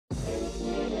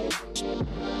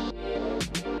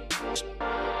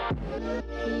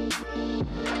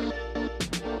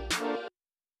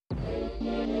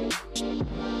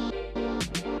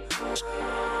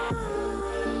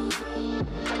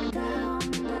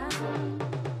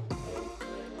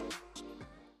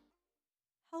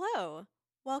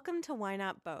Welcome to Why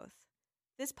Not Both?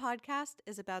 This podcast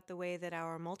is about the way that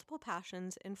our multiple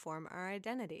passions inform our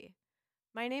identity.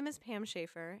 My name is Pam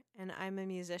Schaefer, and I'm a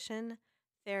musician,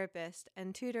 therapist,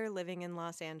 and tutor living in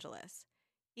Los Angeles.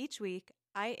 Each week,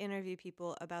 I interview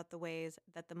people about the ways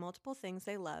that the multiple things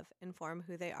they love inform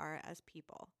who they are as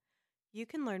people. You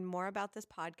can learn more about this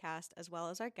podcast as well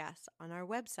as our guests on our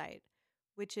website,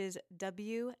 which is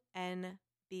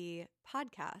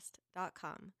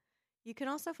wnbpodcast.com. You can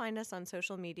also find us on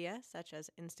social media, such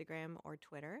as Instagram or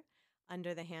Twitter,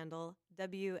 under the handle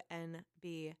WNB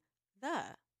The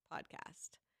Podcast.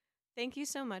 Thank you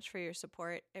so much for your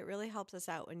support. It really helps us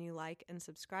out when you like and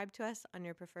subscribe to us on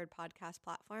your preferred podcast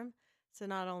platform. So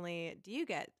not only do you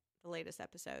get the latest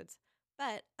episodes,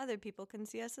 but other people can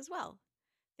see us as well.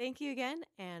 Thank you again,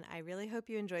 and I really hope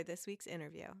you enjoyed this week's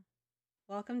interview.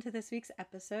 Welcome to this week's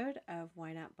episode of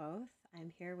Why Not Both? I'm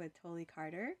here with Toly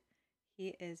Carter.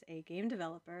 He is a game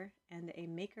developer and a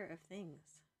maker of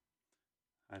things.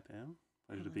 Hi, Pam.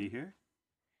 Pleasure to be here.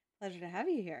 Pleasure to have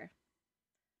you here.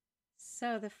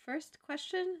 So the first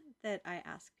question that I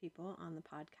ask people on the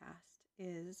podcast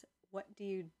is, what do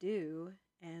you do?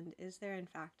 And is there, in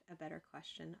fact, a better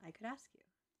question I could ask you?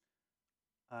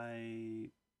 I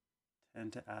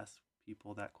tend to ask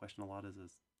people that question a lot as a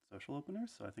social opener,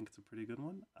 so I think it's a pretty good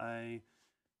one. I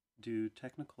do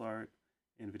technical art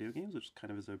in video games, which kind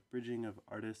of is a bridging of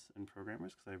artists and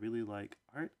programmers, because I really like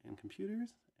art and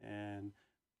computers, and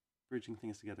bridging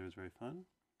things together is very fun.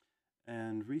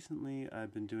 And recently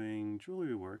I've been doing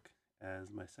jewelry work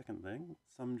as my second thing,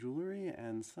 some jewelry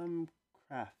and some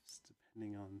crafts,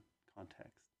 depending on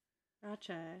context.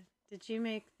 Gotcha. Did you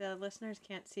make, the listeners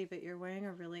can't see, but you're wearing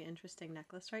a really interesting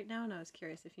necklace right now, and I was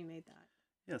curious if you made that.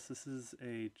 Yes, this is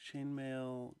a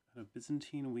chainmail kind of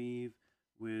Byzantine weave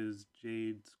with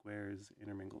jade squares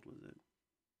intermingled with it.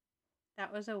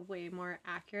 That was a way more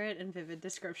accurate and vivid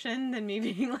description than me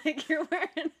being like, you're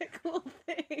wearing a cool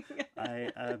thing.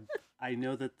 I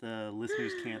know that the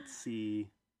listeners can't see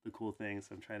the cool thing,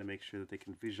 so I'm trying to make sure that they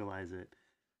can visualize it,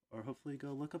 or hopefully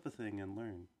go look up a thing and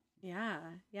learn. Yeah,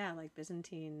 like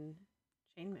Byzantine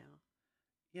chainmail.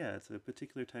 Yeah, it's a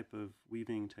particular type of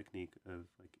weaving technique of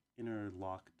like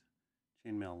interlocked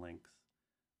chainmail links.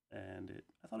 And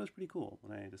I thought it was pretty cool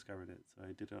when I discovered it, so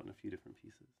I did it on a few different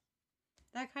pieces.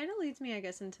 That kind of leads me, I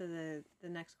guess, into the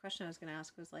next question I was going to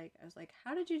ask. I was like,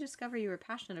 how did you discover you were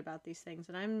passionate about these things?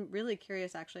 And I'm really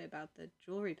curious, actually, about the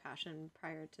jewelry passion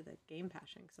prior to the game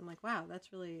passion, because I'm like, wow, it's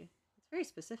very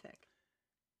specific.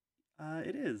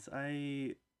 It is.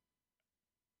 I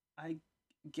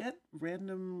get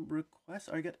random requests,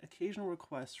 or I get occasional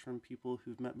requests from people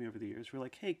who've met me over the years who are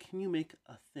like, hey, can you make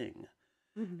a thing?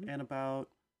 Mm-hmm. And about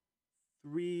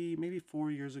 3, maybe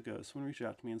 4 years ago, someone reached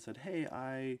out to me and said, hey,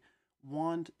 I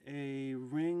want a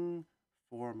ring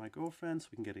for my girlfriend so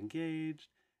we can get engaged,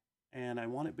 and I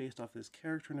want it based off this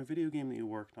character in a video game that you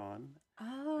worked on.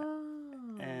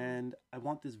 Oh. And I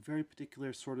want this very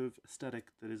particular sort of aesthetic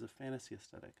that is a fantasy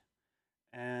aesthetic.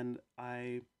 And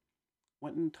I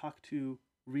went and talked to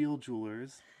real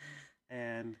jewelers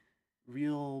and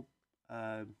real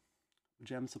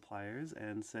gem suppliers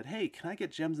and said, hey, can I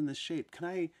get gems in this shape? Can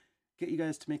I get you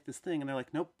guys to make this thing? And they're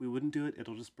like, nope, we wouldn't do it.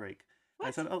 It'll just break. I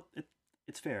said, oh,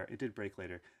 it's fair. It did break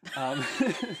later.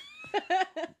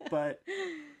 But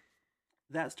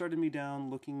that started me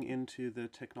down looking into the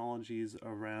technologies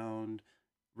around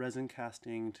resin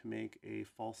casting to make a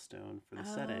false stone for the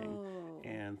setting,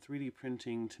 and 3D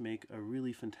printing to make a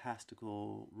really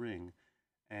fantastical ring.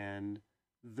 And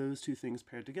those two things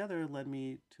paired together led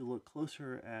me to look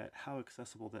closer at how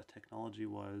accessible that technology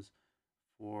was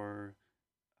for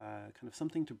kind of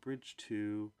something to bridge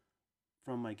to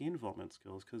from my game development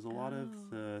skills, because a lot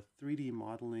of the 3D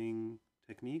modeling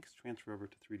techniques transfer over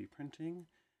to 3D printing.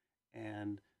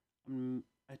 And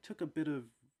I took a bit of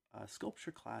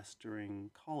sculpture class during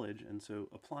college, and so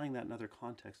applying that in other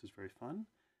contexts was very fun.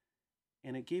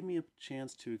 And it gave me a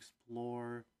chance to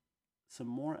explore some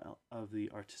more of the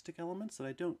artistic elements that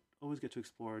I don't always get to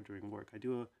explore during work. I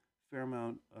do a fair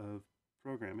amount of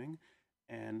programming,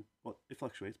 and, well, it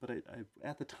fluctuates, but I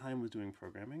at the time was doing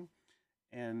programming,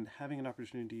 and having an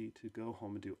opportunity to go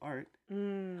home and do art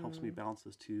helps me balance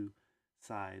those two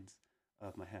sides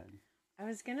of my head. I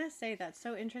was going to say, that's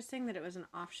so interesting that it was an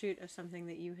offshoot of something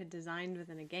that you had designed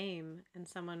within a game, and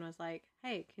someone was like,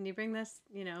 hey, can you bring this,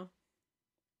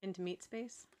 into Meat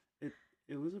Space?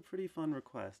 It was a pretty fun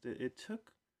request. It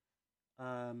took,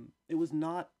 it was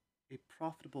not a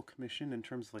profitable commission in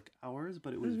terms of like hours,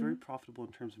 but it was very profitable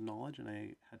in terms of knowledge, and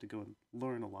I had to go and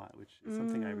learn a lot, which is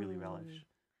something I really relish.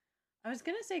 I was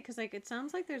going to say, because it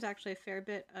sounds like there's actually a fair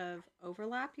bit of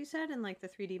overlap, you said, in like the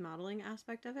 3D modeling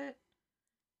aspect of it.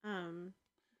 Um,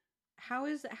 how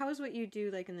is what you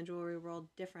do like in the jewelry world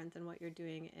different than what you're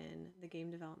doing in the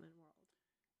game development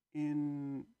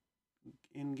world?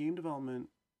 In game development,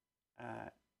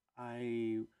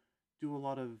 I do a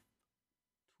lot of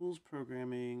tools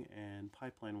programming and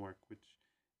pipeline work, which,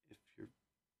 if you're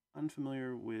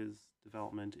unfamiliar with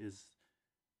development, is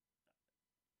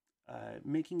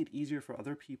making it easier for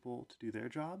other people to do their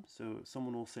job. So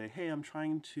someone will say, hey, I'm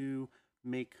trying to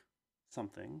make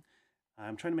something.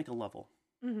 I'm trying to make a level.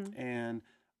 Mm-hmm. And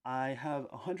I have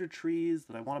 100 trees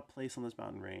that I want to place on this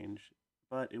mountain range,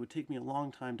 but it would take me a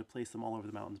long time to place them all over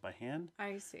the mountains by hand.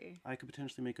 I see. I could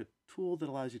potentially make a tool that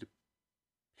allows you to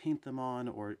paint them on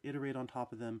or iterate on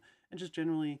top of them and just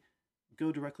generally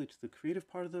go directly to the creative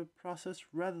part of the process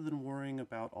rather than worrying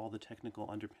about all the technical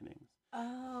underpinnings.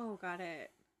 Oh, got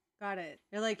it. Got it.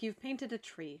 You're like, you've painted a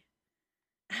tree.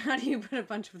 How do you put a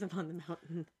bunch of them on the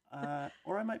mountain?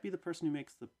 Or I might be the person who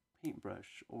makes the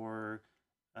paintbrush or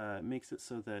makes it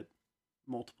so that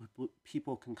multiple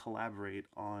people can collaborate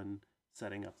on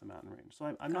setting up the mountain range.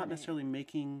 So I'm not necessarily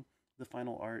making the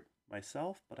final art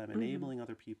myself, but I'm enabling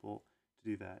other people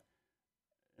to do that.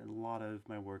 And a lot of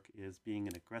my work is being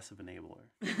an aggressive enabler.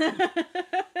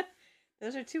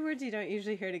 Those are two words you don't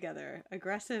usually hear together.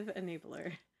 Aggressive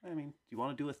enabler. I mean, do you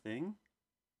want to do a thing?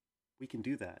 We can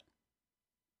do that.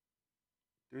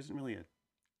 There isn't really a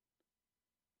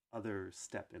other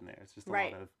step in there. It's just a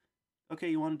lot of, okay,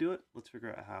 you want to do it? Let's figure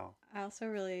out how. I also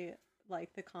really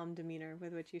like the calm demeanor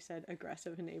with which you said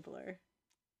aggressive enabler.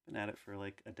 Been at it for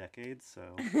like a decade,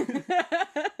 so.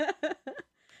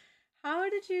 How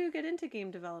did you get into game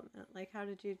development? Like, how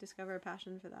did you discover a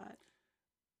passion for that?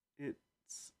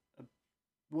 It's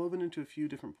woven into a few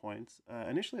different points.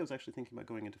 Initially, I was actually thinking about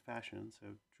going into fashion, so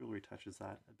jewelry touches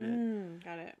that a bit.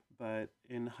 Got it. But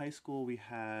in high school, we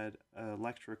had a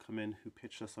lecturer come in who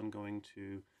pitched us on going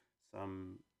to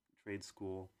some trade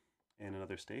school in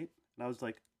another state. And I was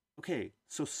like, okay,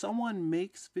 so someone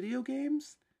makes video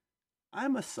games?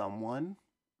 I'm a someone.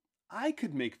 I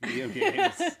could make video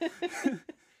games.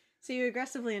 So you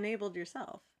aggressively enabled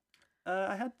yourself.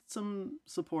 I had some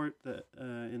support that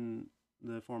in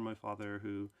the form of my father,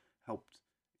 who helped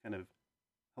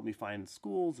me find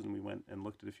schools, and we went and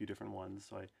looked at a few different ones.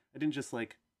 So I didn't just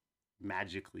like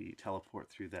magically teleport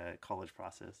through the college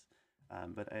process,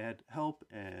 but I had help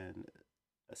and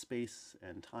a space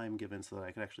and time given so that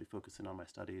I could actually focus in on my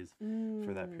studies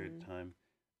for that period of time.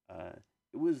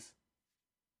 It was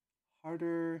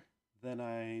harder than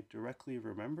I directly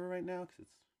remember right now because it's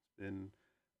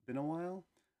been a while.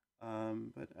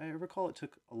 But I recall it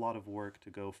took a lot of work to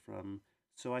go from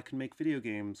so I can make video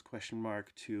games ?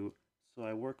 To so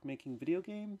I work making video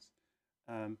games.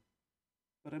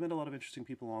 But I met a lot of interesting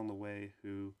people along the way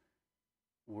who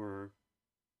were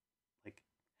like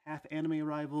half anime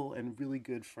rival and really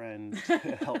good friends to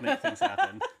help make things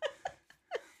happen.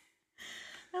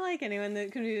 I like anyone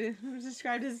that can be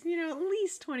described as, at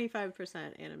least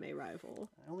 25% anime rival.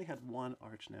 I only had one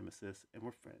arch nemesis, and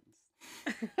we're friends.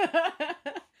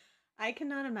 I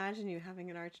cannot imagine you having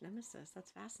an arch nemesis.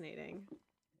 That's fascinating.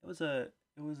 It was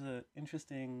a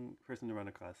interesting person to run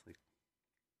across,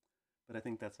 but I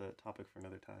think that's a topic for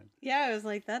another time. Yeah, I was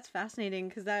like, that's fascinating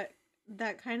because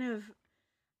that kind of,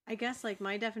 I guess, like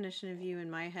my definition of you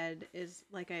in my head is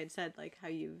like I had said, like how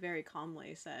you very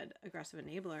calmly said aggressive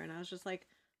enabler, and I was just like,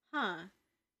 huh,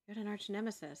 you had an arch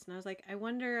nemesis, and I was like, I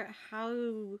wonder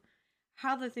how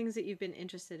the things that you've been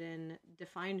interested in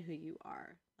define who you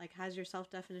are. Like, has your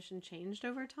self-definition changed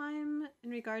over time in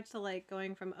regards to like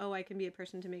going from, oh, I can be a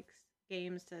person who makes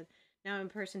games to now I'm a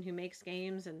person who makes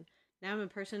games, and now I'm a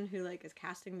person who like is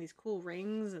casting these cool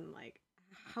rings, and like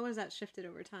how has that shifted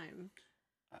over time?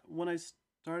 When I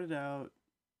started out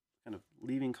kind of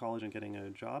leaving college and getting a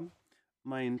job,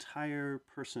 my entire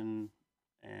person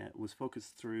was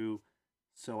focused through,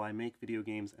 so I make video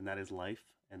games and that is life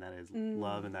and that is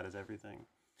love and that is everything.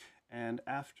 And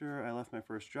after I left my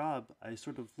first job, I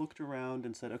sort of looked around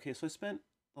and said, okay, so I spent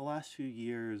the last few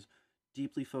years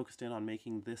deeply focused in on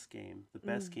making this game, the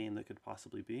best game that could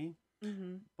possibly be.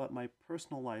 But my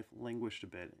personal life languished a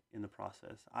bit in the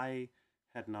process. I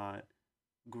had not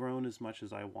grown as much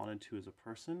as I wanted to as a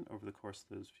person over the course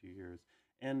of those few years.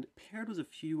 And paired with a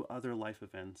few other life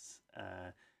events,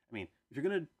 I mean, if you're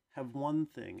going to have one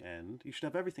thing end, you should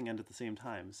have everything end at the same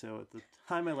time. So at the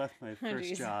time I left my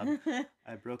first job,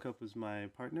 I broke up with my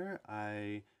partner.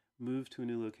 I moved to a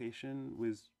new location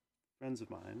with friends of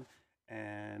mine,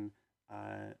 and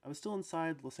I was still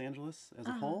inside Los Angeles as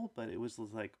a whole, but it was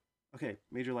like, okay,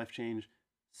 major life change,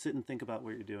 sit and think about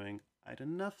what you're doing. I had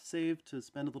enough saved to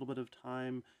spend a little bit of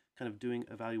time kind of doing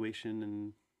evaluation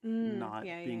and not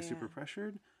being super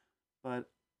pressured. But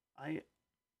I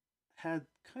had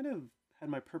kind of had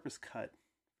my purpose cut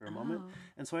for a moment. Oh.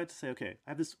 And so I had to say, okay,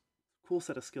 I have this cool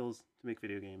set of skills to make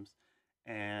video games,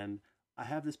 and I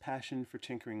have this passion for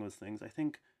tinkering with things. I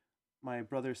think my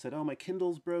brother said, "Oh, my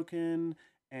Kindle's broken,"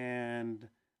 and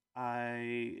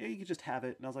you could just have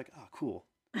it. And I was like, "Oh, cool,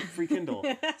 free Kindle."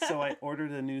 So I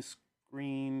ordered a new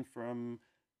screen from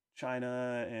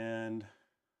China, and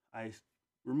I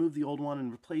removed the old one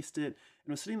and replaced it,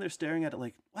 and was sitting there staring at it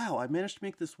like, "Wow, I managed to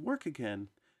make this work again."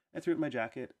 I threw it in my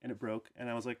jacket, and it broke, and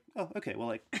I was like, "Oh, okay, well,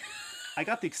 like, I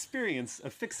got the experience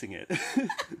of fixing it."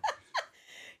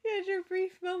 You had your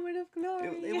brief moment of glory.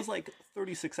 It was like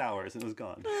 36 hours and it was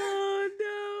gone.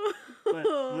 Oh, no. But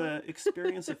the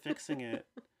experience of fixing it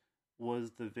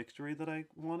was the victory that I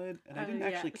wanted, and I didn't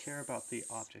actually care about the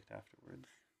object afterwards.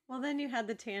 Well, then you had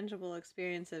the tangible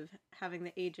experience of having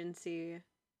the agency.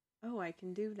 Oh, I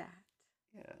can do that.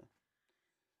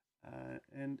 Yeah.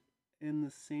 And in the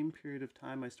same period of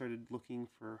time, I started looking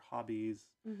for hobbies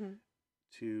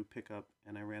to pick up,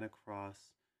 and I ran across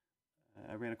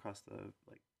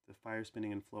the fire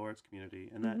spinning and flow arts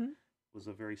community, and that was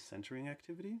a very centering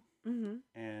activity.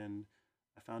 And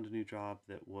I found a new job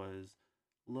that was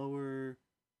lower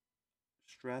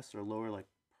stress or lower like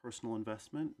personal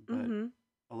investment, but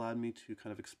allowed me to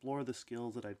kind of explore the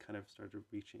skills that I'd kind of started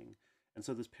reaching. And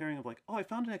so this pairing of like, oh, I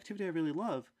found an activity I really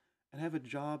love, and I have a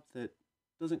job that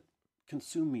doesn't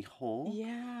consume me whole.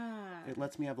 Yeah. It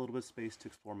lets me have a little bit of space to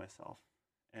explore myself.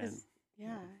 And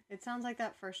yeah, it sounds like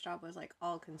that first job was like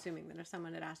all consuming. That if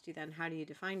someone had asked you then, how do you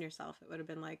define yourself? It would have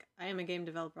been like, I am a game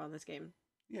developer on this game.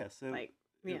 Yeah, so like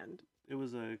the end. It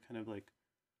was a kind of like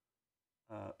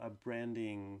a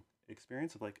branding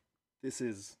experience of like, this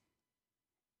is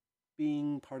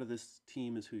being part of this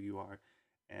team is who you are,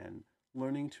 and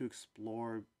learning to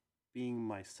explore being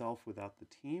myself without the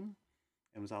team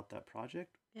and without that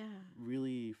project. Yeah,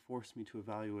 really forced me to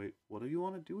evaluate, what do you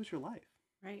want to do with your life?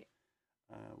 Right.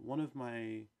 One of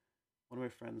my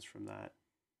friends from that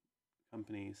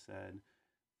company said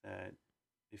that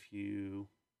if you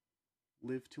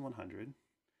live to 100,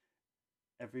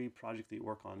 every project that you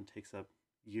work on takes up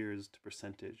years to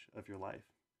percentage of your life.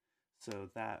 So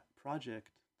that project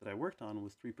that I worked on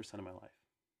was 3% of my life.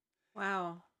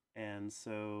 Wow. And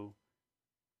so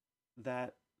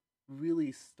that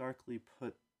really starkly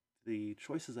put the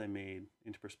choices I made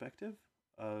into perspective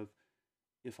of,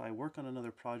 if I work on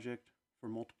another project for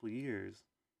multiple years,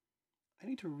 I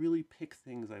need to really pick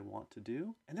things I want to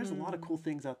do. And there's a lot of cool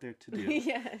things out there to do.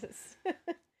 Yes.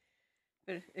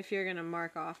 But if you're going to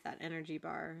mark off that energy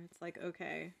bar, it's like,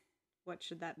 okay, what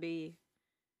should that be?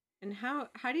 And how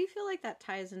do you feel like that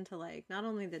ties into like not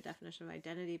only the definition of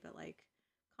identity, but like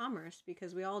commerce?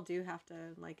 Because we all do have to,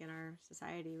 like in our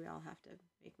society, we all have to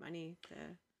make money to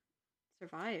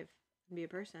survive and be a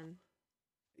person.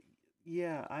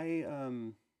 Yeah, I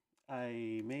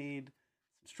made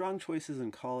some strong choices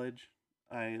in college.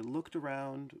 I looked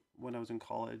around when I was in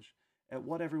college at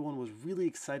what everyone was really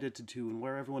excited to do and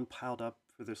where everyone piled up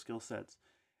for their skill sets.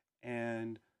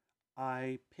 And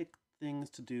I picked things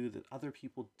to do that other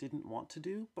people didn't want to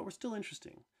do, but were still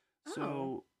interesting. Oh.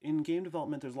 So in game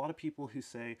development, there's a lot of people who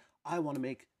say, I want to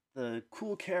make the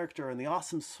cool character and the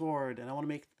awesome sword, and I want to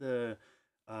make the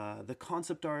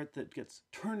concept art that gets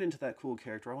turned into that cool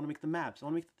character. I want to make the maps. I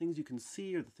want to make the things you can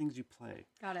see or the things you play.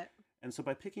 Got it. And so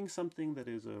by picking something that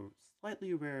is a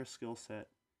slightly rare skill set,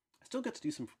 I still get to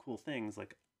do some cool things.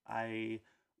 Like I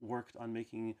worked on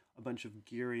making a bunch of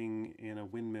gearing in a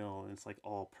windmill, and it's like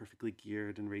all perfectly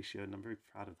geared and ratioed, and I'm very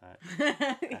proud of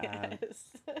that. Yes.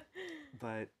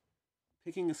 But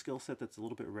picking a skill set that's a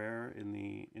little bit rare in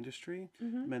the industry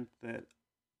meant that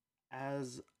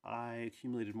as I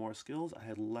accumulated more skills, I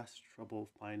had less trouble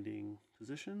finding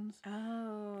positions.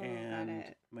 Oh, and got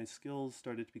it. my skills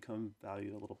started to become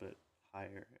valued a little bit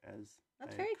higher as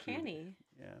That's I very accrued. canny.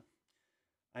 Yeah.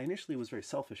 I initially was very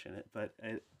selfish in it, but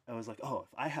I was like, oh,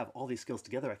 if I have all these skills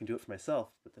together, I can do it for myself.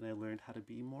 But then I learned how to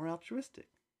be more altruistic.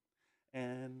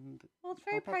 And well, it's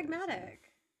very help others,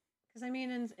 pragmatic. Because, I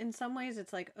mean, in some ways,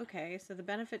 it's like, okay, so the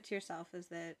benefit to yourself is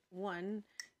that, one,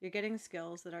 you're getting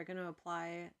skills that are going to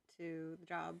apply to the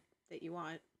job that you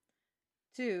want.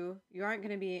 Two, you aren't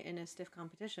going to be in a stiff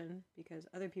competition because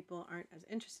other people aren't as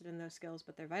interested in those skills,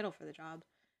 but they're vital for the job.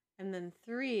 And then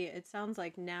three, it sounds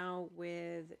like now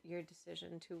with your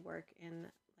decision to work in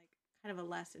like kind of a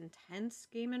less intense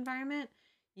game environment,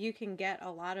 you can get a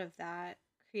lot of that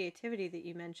creativity that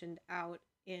you mentioned out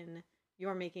in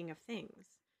your making of things.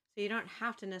 So you don't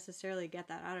have to necessarily get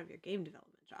that out of your game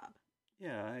development job.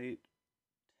 Yeah, I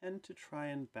tend to try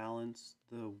and balance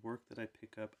the work that I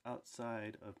pick up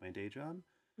outside of my day job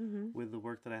with the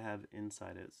work that I have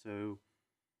inside it. So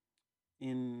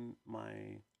in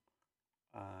my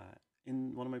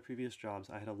in one of my previous jobs,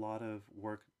 I had a lot of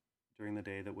work during the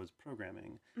day that was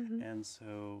programming, Mm-hmm. and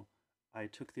so I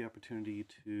took the opportunity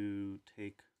to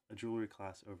take a jewelry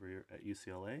class over at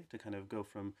UCLA to kind of go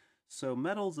from, so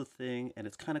metal's a thing and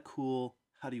it's kind of cool.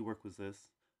 How do you work with this?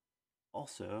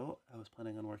 Also, I was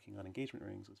planning on working on engagement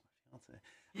rings with my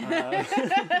fiance.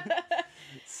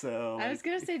 So I was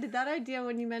gonna say, did that idea,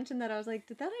 when you mentioned that, I was like,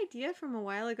 did that idea from a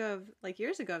while ago, of like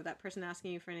years ago, of that person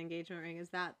asking you for an engagement ring, is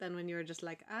that then when you were just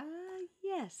like,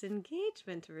 yes,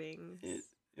 engagement rings?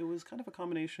 it was kind of a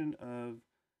combination of,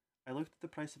 I looked at the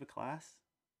price of a class,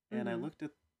 and I Mhm. looked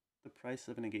at the price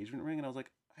of an engagement ring, and I was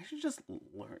like, I should just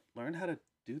learn how to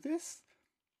do this.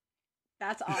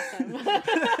 That's awesome.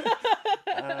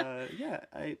 Yeah,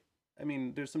 I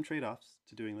mean, there's some trade-offs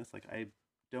to doing this. Like, I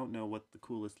don't know what the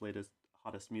coolest, latest,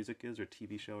 hottest music is, or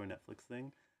TV show or Netflix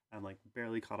thing. I'm like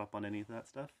barely caught up on any of that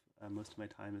stuff. Most of my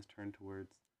time is turned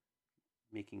towards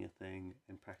making a thing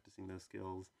and practicing those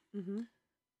skills. Mm-hmm.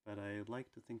 But I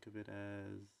like to think of it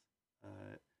as,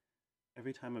 uh,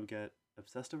 every time I get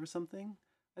obsessed over something,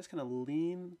 I just kind of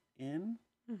lean in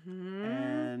Mm-hmm.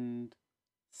 and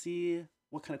see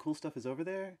what kind of cool stuff is over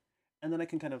there. And then I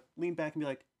can kind of lean back and be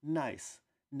like, nice.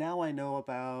 Now I know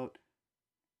about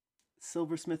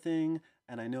silversmithing,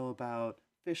 and I know about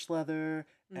fish leather,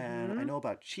 and I Mhm. know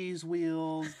about cheese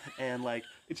wheels, and like,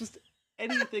 it's just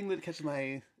anything that catches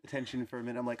my attention for a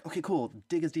minute. I'm like, okay, cool.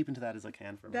 Dig as deep into that as I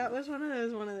can for a minute. That was one of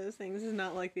those things, is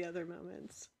not like the other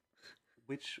moments.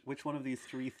 Which one of these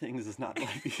three things is not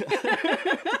like the other?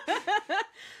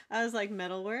 I was like,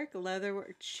 metalwork,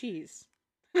 leatherwork, cheese.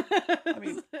 I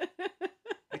mean,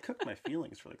 I cooked my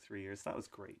feelings for like 3 years. That was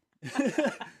great.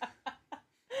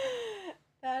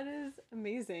 That is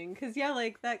amazing. Because, yeah,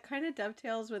 like, that kind of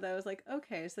dovetails with, I was like,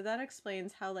 okay, so that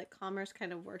explains how, like, commerce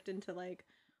kind of worked into, like,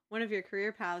 one of your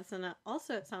career paths. And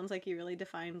also, it sounds like you really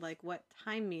defined, like, what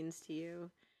time means to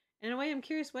you. In a way, I'm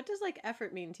curious, what does, like,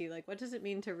 effort mean to you? Like, what does it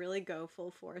mean to really go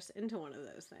full force into one of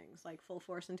those things? Like, full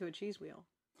force into a cheese wheel?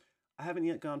 I haven't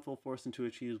yet gone full force into a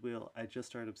cheese wheel. I just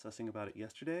started obsessing about it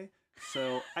yesterday.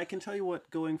 So I can tell you what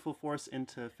going full force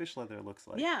into fish leather looks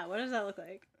like. Yeah, what does that look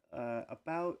like?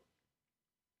 About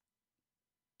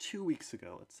 2 weeks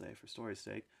ago, let's say, for story's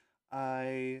sake,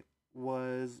 I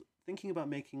was thinking about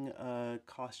making a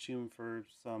costume for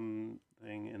something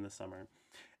in the summer.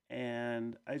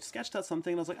 And I sketched out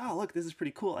something, and I was like, oh, look, this is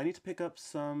pretty cool. I need to pick up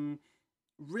some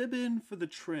ribbon for the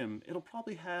trim. It'll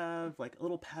probably have like a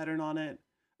little pattern on it.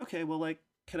 Okay, well, like,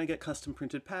 can I get custom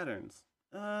printed patterns?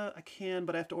 I can,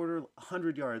 but I have to order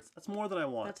 100 yards. That's more than I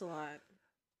want. That's a lot.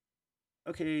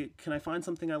 Okay, can I find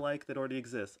something I like that already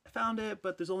exists? I found it,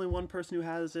 but there's only one person who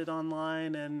has it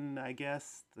online, and I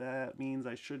guess that means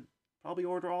I should probably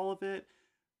order all of it.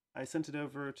 I sent it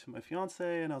over to my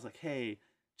fiance, and I was like, hey,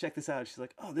 check this out. She's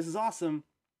like, oh, this is awesome.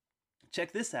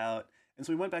 Check this out. And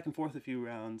so we went back and forth a few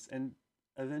rounds, and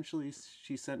eventually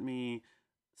she sent me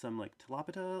some like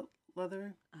tilapia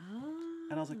leather. Oh.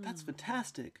 And I was like, that's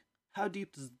fantastic. How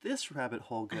deep does this rabbit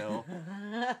hole go?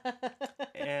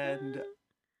 And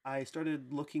I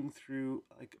started looking through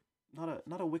like not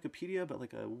a Wikipedia, but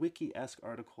like a wiki-esque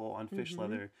article on fish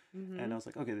leather. And I was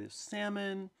like, okay, there's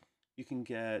salmon. You can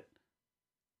get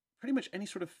pretty much any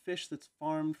sort of fish that's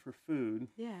farmed for food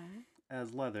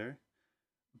as leather.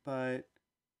 But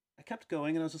I kept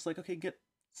going, and I was just like, okay, get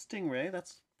stingray.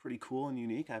 That's pretty cool and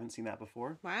unique. I haven't seen that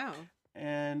before. Wow.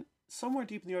 And somewhere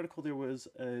deep in the article, there was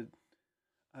a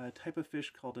type of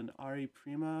fish called an ari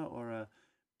prima or a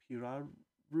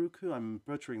pirarucu. I'm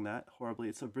butchering that horribly.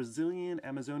 It's a Brazilian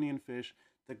Amazonian fish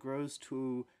that grows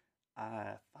to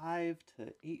 5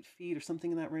 to 8 feet or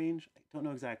something in that range. I don't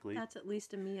know exactly. That's at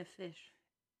least a Mia fish.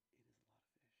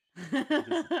 It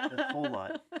is a whole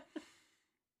lot.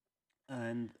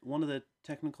 And one of the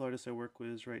technical artists I work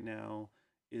with right now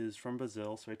is from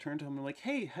Brazil. So I turned to him and I'm like,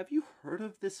 hey, have you heard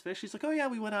of this fish? He's like, oh yeah,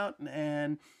 we went out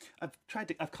and I've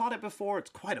caught it before. It's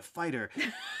quite a fighter.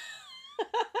 And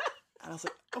I was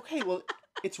like, okay, well,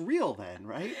 it's real then,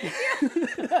 right?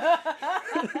 I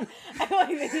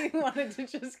like that you wanted to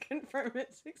just confirm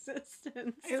its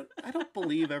existence. I don't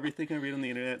believe everything I read on the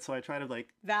internet, so I try to like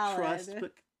trust,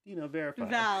 but verify.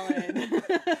 Valid.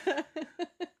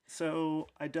 So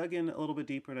I dug in a little bit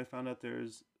deeper, and I found out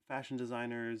there's fashion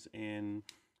designers in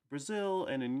Brazil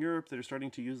and in Europe that are starting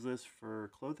to use this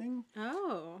for clothing.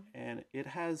 Oh. And it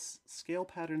has scale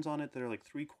patterns on it that are like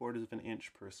 3/4 of an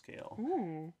inch per scale.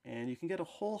 Ooh. And you can get a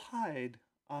whole hide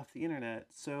off the internet.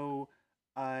 So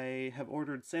I have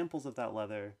ordered samples of that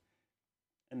leather,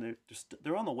 and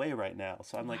they're on the way right now.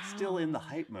 So I'm like still in the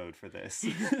hype mode for this.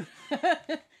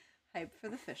 Hype for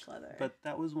the fish leather. But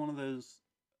that was one of those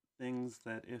things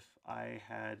that if I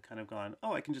had kind of gone,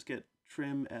 oh, I can just get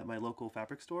trim at my local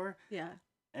fabric store Yeah.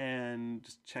 and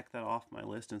just check that off my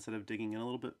list instead of digging in a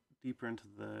little bit deeper into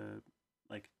the,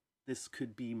 like, this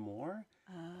could be more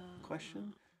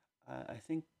question. I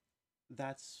think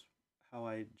that's how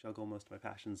I juggle most of my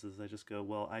passions is I just go,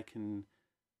 well,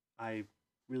 I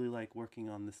really like working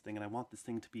on this thing and I want this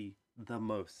thing to be the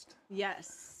most.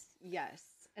 Yes. Yes.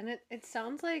 And it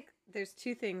sounds like there's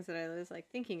two things that I was like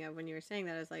thinking of when you were saying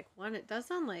that. I was like, one, it does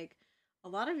sound like a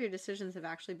lot of your decisions have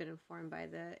actually been informed by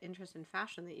the interest in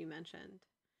fashion that you mentioned.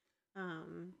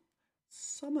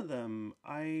 Some of them,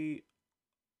 I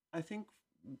think,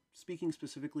 speaking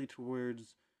specifically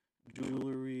towards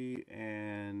jewelry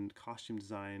and costume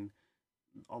design,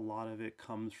 a lot of it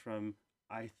comes from,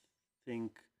 I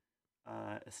think,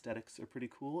 aesthetics are pretty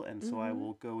cool, and so I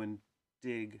will go and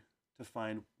dig to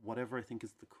find whatever I think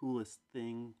is the coolest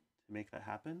thing to make that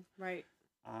happen. Right.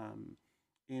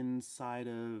 Inside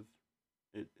of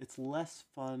it, it's less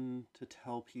fun to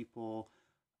tell people,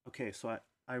 okay, so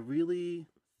I really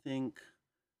think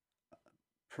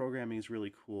programming is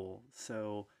really cool.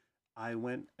 So I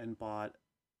went and bought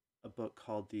a book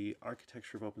called The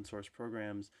Architecture of Open Source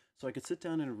Programs so I could sit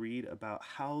down and read about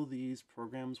how these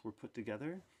programs were put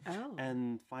together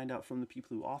and find out from the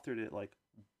people who authored it, like,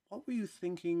 what were you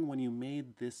thinking when you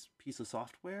made this piece of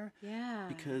software? Yeah.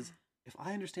 Because if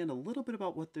I understand a little bit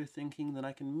about what they're thinking, then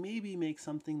I can maybe make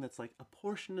something that's like a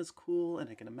portion is cool and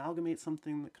I can amalgamate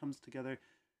something that comes together.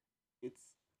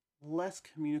 It's less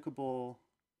communicable.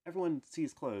 Everyone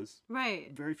sees clothes.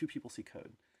 Right. Very few people see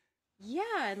code.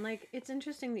 Yeah, and like it's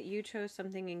interesting that you chose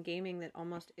something in gaming that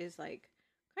almost is like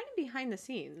kind of behind the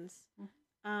scenes,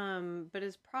 but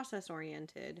is process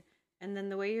oriented. And then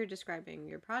the way you're describing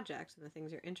your projects and the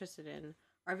things you're interested in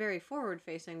are very forward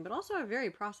facing, but also are very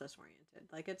process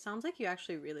oriented. Like it sounds like you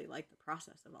actually really like the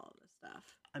process of all of this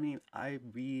stuff. I mean, I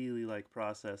really like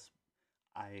process.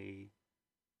 I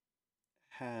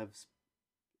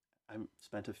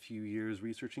spent a few years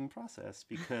researching process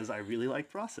because I really like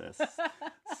process.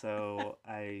 So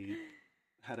I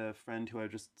had a friend who I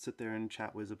just sit there and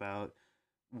chat with about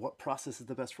what process is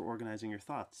the best for organizing your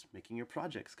thoughts, making your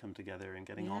projects come together and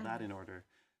getting all that in order.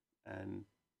 And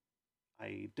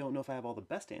I don't know if I have all the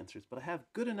best answers, but I have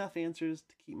good enough answers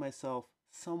to keep myself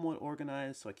somewhat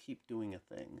organized, so I keep doing a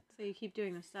thing. So you keep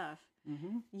doing the stuff.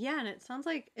 Mm-hmm. Yeah, and it sounds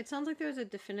like there was a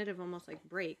definitive almost like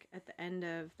break at the end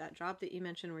of that job that you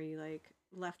mentioned where you like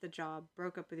left the job,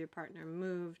 broke up with your partner,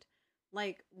 moved.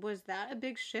 Like, was that a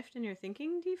big shift in your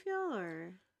thinking, do you feel,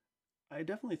 or? I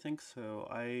definitely think so.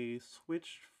 I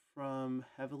switched from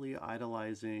heavily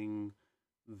idolizing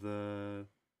the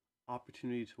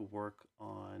opportunity to work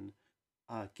on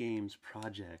a games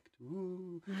project.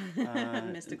 Ooh.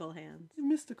 Mystical hands.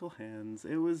 Mystical hands.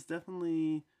 It was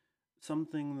definitely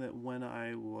something that when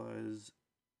I was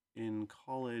in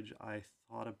college, I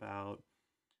thought about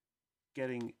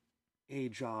getting a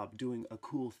job, doing a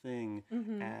cool thing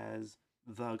as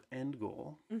the end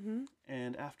goal.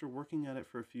 And after working at it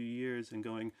for a few years and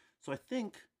going, so I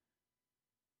think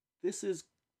this is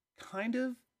kind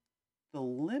of the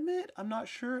limit. I'm not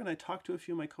sure. And I talked to a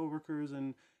few of my coworkers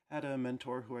and had a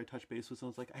mentor who I touched base with. And I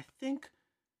was like, I think,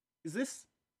 is this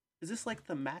like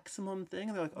the maximum thing?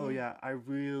 And they're like, oh yeah, I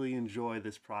really enjoy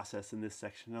this process in this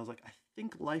section. And I was like, I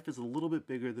think life is a little bit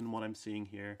bigger than what I'm seeing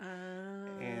here.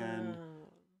 And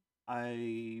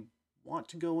I want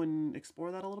to go and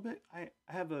explore that a little bit. I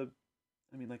have a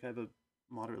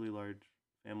moderately large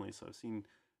family, so I've seen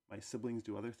my siblings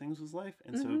do other things with life.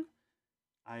 And so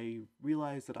I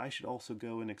realized that I should also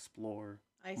go and explore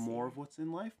more of what's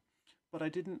in life. But I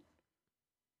didn't,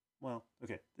 well,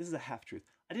 okay, this is a half truth.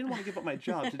 I didn't want to give up my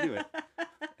job to do it.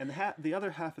 And the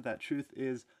other half of that truth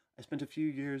is I spent a few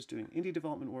years doing indie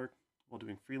development work while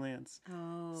doing freelance.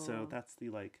 So that's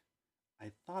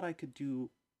I thought I could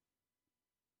do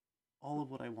all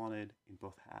of what I wanted in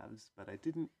both halves, but I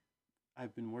didn't.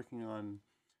 I've been working on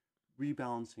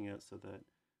rebalancing it so that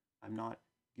I'm not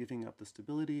giving up the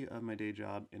stability of my day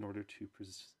job in order to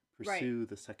pursue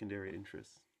the secondary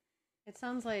interests. It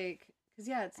sounds like,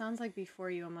 it sounds like before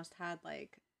you almost had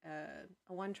like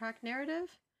a one-track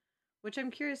narrative, which I'm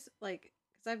curious, like,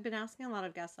 because I've been asking a lot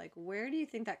of guests, like, where do you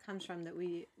think that comes from that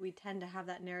we tend to have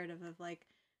that narrative of like,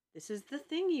 this is the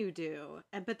thing you do,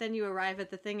 but then you arrive at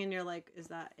the thing and you're like, is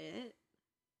that it?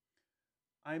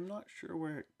 I'm not sure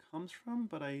where it comes from,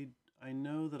 but I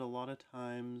know that a lot of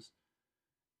times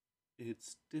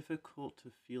it's difficult to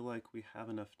feel like we have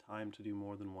enough time to do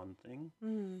more than one thing.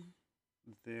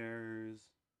 There's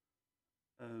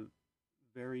a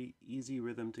very easy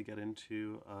rhythm to get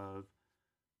into of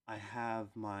I have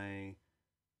my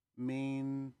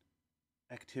main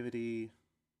activity,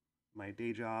 my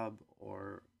day job,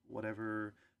 or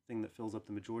whatever thing that fills up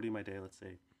the majority of my day, let's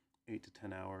say 8 to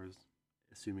 10 hours,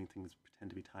 assuming things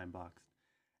pretend to be time boxed.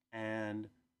 And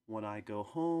when I go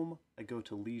home, I go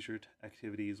to leisure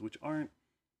activities, which aren't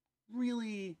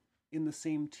really in the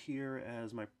same tier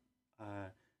as my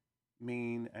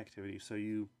main activity. So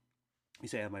you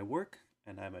say I have my work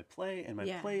and I have my play, and my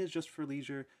play is just for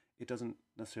leisure. It doesn't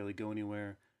necessarily go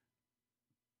anywhere.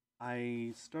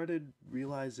 I started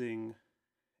realizing,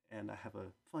 and I have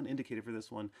a fun indicator for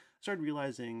this one, started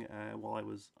realizing while I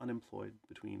was unemployed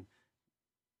between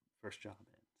first job and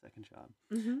second job,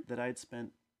 that I had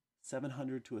spent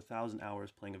 700 to 1,000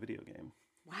 hours playing a video game.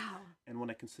 Wow. And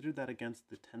when I considered that against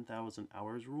the 10,000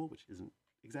 hours rule, which isn't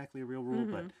exactly a real rule,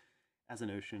 but as a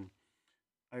notion,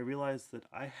 I realized that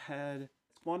I had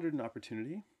squandered an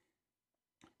opportunity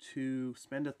to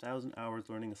spend 1,000 hours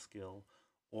learning a skill,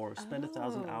 or spend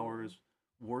 1,000 hours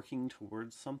working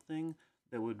towards something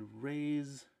that would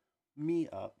raise me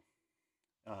up.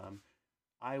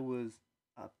 I was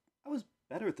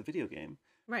better at the video game,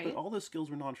 right? But all those skills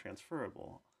were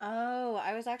non-transferable. Oh,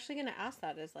 I was actually going to ask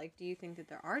that. Is like, do you think that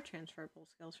there are transferable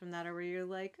skills from that, or where you're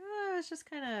like, oh, I was just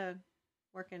kind of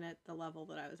working at the level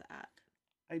that I was at?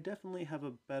 I definitely have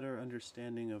a better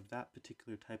understanding of that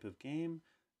particular type of game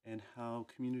and how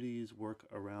communities work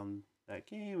around that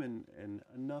game, and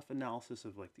enough analysis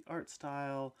of like the art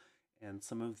style and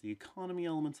some of the economy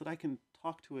elements that I can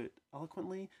talk to it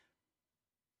eloquently.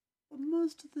 But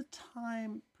most of the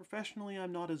time, professionally,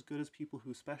 I'm not as good as people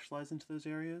who specialize into those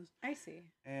areas. I see.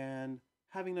 And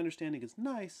having an understanding is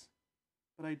nice,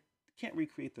 but I can't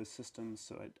recreate those systems,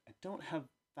 so I don't have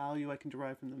value I can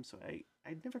derive from them, so I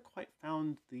never quite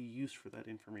found the use for that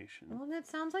information. Well, and it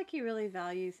sounds like you really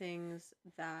value things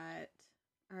that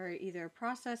are either a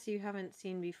process you haven't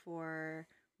seen before,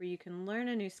 where you can learn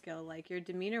a new skill. Like your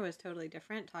demeanor was totally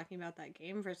different talking about that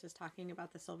game versus talking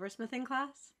about the silversmithing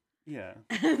class. Yeah.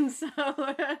 And so,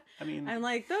 I mean, I'm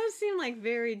like, those seem like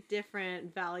very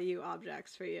different value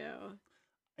objects for you.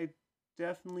 I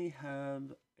definitely have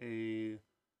a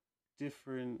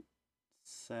different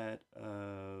set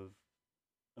of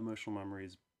emotional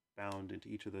memories bound into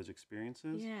each of those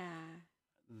experiences.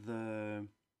 Yeah.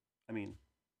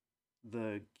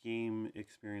 The game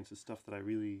experience is stuff that I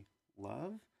really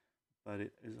love, but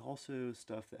it is also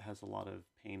stuff that has a lot of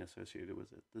pain associated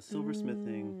with it. The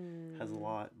silversmithing has a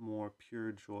lot more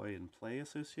pure joy and play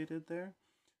associated there.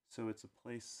 So it's a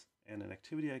place and an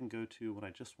activity I can go to when I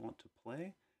just want to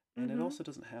play. And it also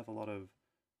doesn't have a lot of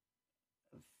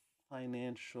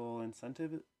financial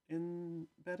incentive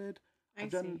embedded. I've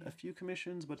done a few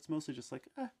commissions, but it's mostly just like,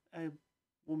 I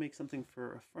will make something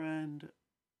for a friend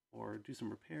or do some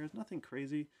repairs. Nothing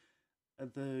crazy.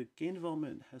 The game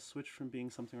development has switched from being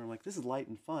something where I'm like, this is light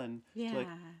and fun, to like,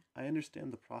 I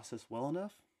understand the process well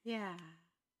enough. Yeah.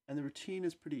 And the routine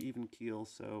is pretty even keel,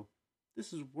 so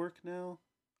this is work now.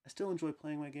 I still enjoy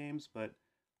playing my games, but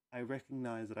I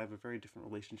recognize that I have a very different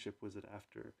relationship with it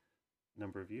after a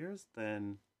number of years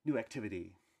than new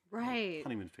activity. Right. Like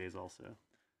honeymoon phase also.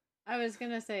 I was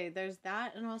going to say, there's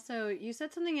that, and also you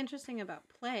said something interesting about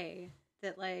play.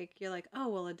 That like you're like, oh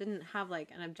well, it didn't have like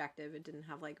an objective, it didn't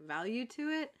have like value to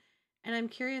it. And I'm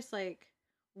curious, like,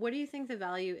 what do you think the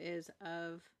value is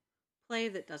of play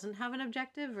that doesn't have an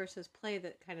objective versus play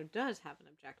that kind of does have an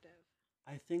objective?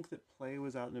 I think that play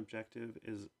without an objective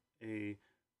is a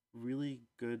really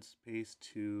good space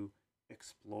to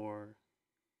explore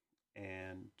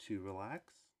and to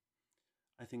relax.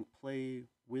 I think play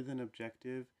with an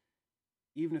objective,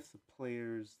 even if the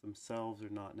players themselves are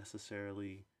not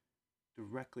necessarily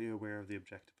directly aware of the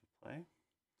objective of play,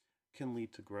 can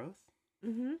lead to growth.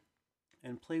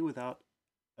 And play without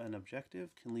an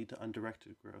objective can lead to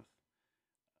undirected growth.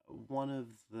 One of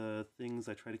the things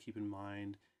I try to keep in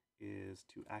mind is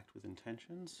to act with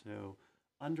intention. So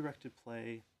undirected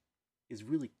play is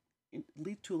really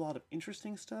lead to a lot of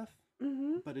interesting stuff,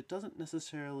 but it doesn't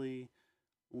necessarily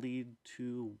lead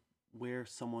to where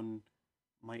someone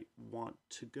might want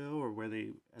to go, or where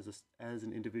they as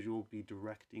an individual be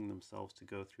directing themselves to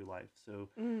go through life. So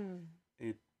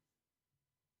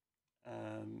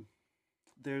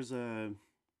there's a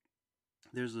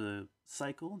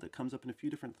cycle that comes up in a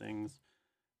few different things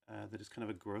that is kind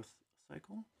of a growth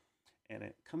cycle, and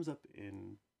it comes up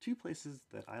in two places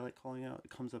that I like calling out. It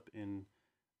comes up in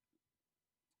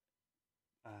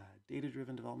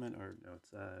data-driven development, or no,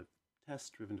 it's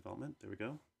test-driven development. There we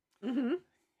go.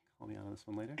 Call me out on this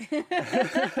one later.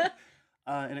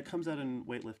 And it comes out in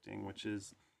weightlifting, which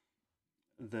is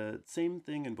the same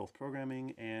thing in both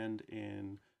programming and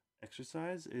in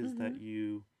exercise, is that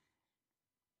you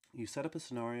You set up a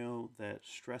scenario that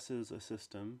stresses a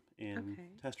system. In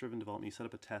test-driven development, you set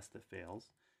up a test that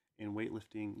fails. In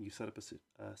weightlifting, you set up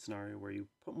a scenario where you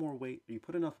put more weight, you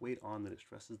put enough weight on that it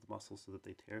stresses the muscles so that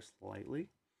they tear slightly,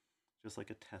 just like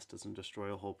a test doesn't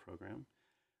destroy a whole program.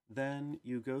 Then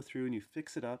you go through and you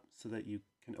fix it up so that you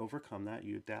can overcome that.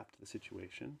 You adapt to the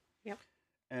situation. Yep.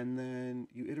 And then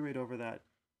you iterate over that,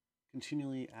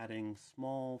 continually adding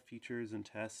small features and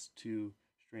tests to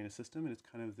strain a system. And it's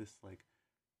kind of this like,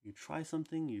 you try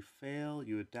something, you fail,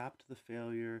 you adapt to the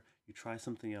failure, you try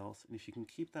something else. And if you can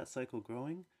keep that cycle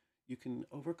growing, you can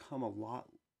overcome a lot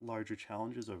larger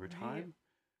challenges over time.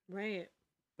 Right.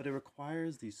 But it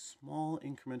requires these small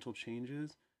incremental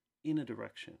changes in a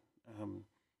direction.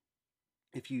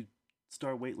 If you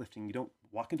start weightlifting, you don't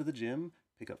walk into the gym,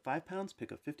 pick up 5 pounds,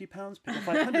 pick up 50 pounds, pick up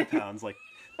 500 pounds. Like,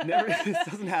 never, it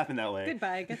doesn't happen that way.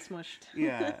 Goodbye, get smushed.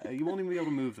 Yeah, you won't even be able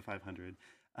to move the 500.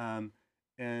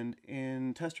 And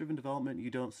in test-driven development,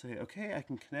 you don't say, okay, I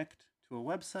can connect to a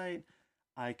website,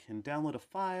 I can download a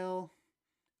file,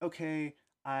 okay,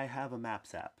 I have a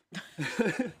Maps app.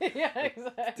 Yeah,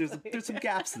 exactly. There's some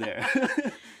gaps there.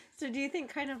 So do you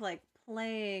think kind of like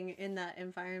playing in that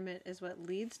environment is what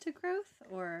leads to growth,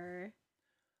 or?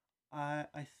 I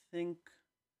think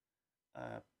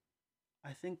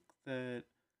that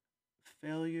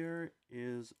failure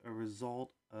is a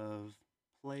result of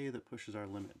play that pushes our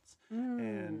limits.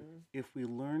 And if we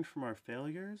learn from our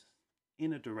failures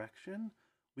in a direction,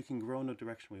 we can grow in a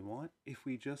direction we want. If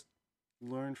we just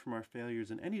learn from our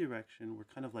failures in any direction, we're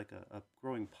kind of like a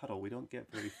growing puddle. We don't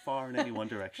get very far in any one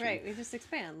direction. Right, we just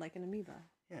expand like an amoeba.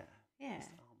 Yeah. Yeah. Just,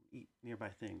 eat nearby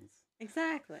things.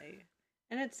 Exactly.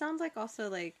 And it sounds like also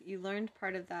like you learned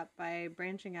part of that by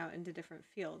branching out into different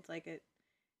fields. Like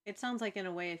it sounds like in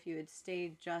a way if you had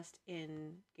stayed just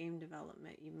in game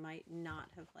development, you might not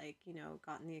have like,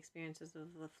 gotten the experiences of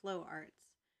the flow arts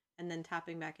and then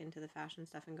tapping back into the fashion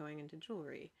stuff and going into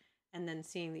jewelry and then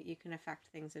seeing that you can affect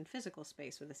things in physical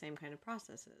space with the same kind of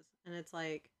processes. And it's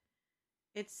like,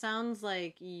 it sounds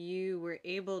like you were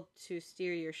able to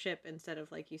steer your ship instead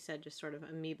of, like you said, just sort of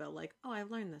amoeba, like, oh,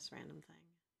 I've learned this random thing.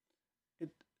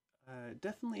 It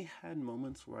definitely had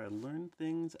moments where I learned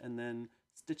things and then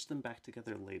stitched them back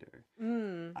together later.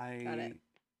 Got it.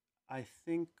 I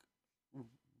think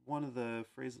one of the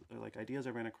phrases or like ideas I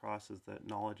ran across is that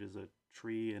knowledge is a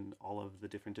tree and all of the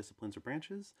different disciplines or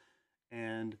branches.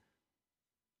 And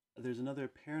there's another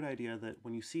paired idea that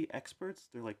when you see experts,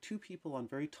 they're like two people on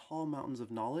very tall mountains of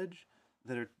knowledge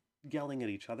that are yelling at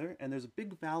each other. And there's a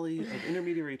big valley of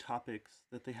intermediary topics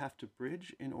that they have to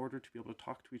bridge in order to be able to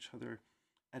talk to each other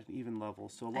at an even level.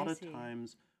 So a lot of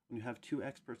times when you have two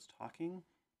experts talking,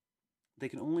 they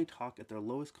can only talk at their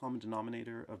lowest common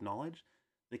denominator of knowledge.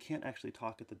 They can't actually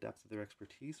talk at the depth of their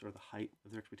expertise or the height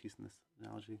of their expertise in this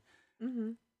analogy.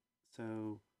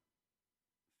 So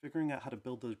figuring out how to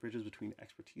build those bridges between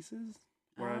expertises,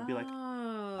 where I'd be like,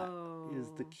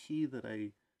 is the key that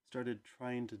I started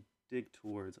trying to dig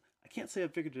towards. I can't say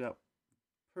I've figured it out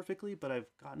perfectly, but I've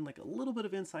gotten like a little bit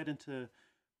of insight into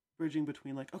bridging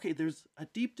between like, okay, there's a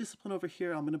deep discipline over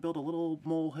here. I'm going to build a little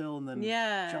molehill and then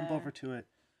jump over to it.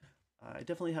 I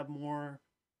definitely have more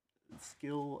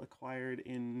skill acquired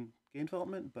in game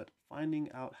development, but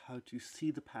finding out how to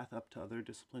see the path up to other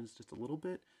disciplines just a little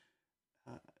bit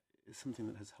is something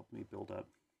that has helped me build up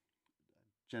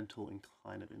a gentle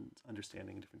incline of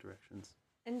understanding in different directions.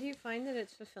 And do you find that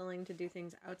it's fulfilling to do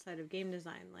things outside of game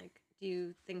design? Like, do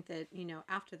you think that,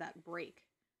 after that break,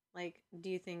 like, do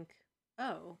you think,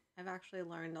 oh, I've actually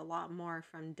learned a lot more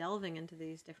from delving into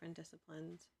these different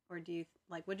disciplines? Or do you,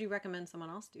 would you recommend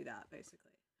someone else do that,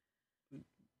 basically?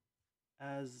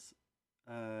 As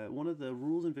one of the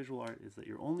rules in visual art is that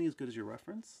you're only as good as your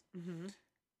reference.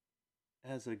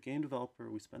 As a game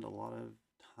developer, we spend a lot of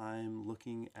time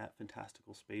looking at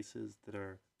fantastical spaces that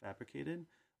are fabricated.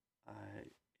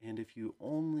 And if you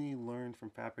only learn from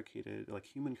fabricated, like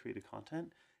human-created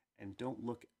content, and don't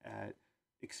look at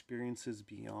experiences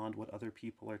beyond what other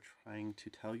people are trying to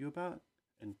tell you about,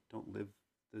 and don't live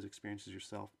those experiences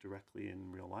yourself directly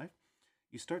in real life,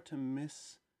 you start to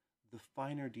miss the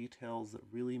finer details that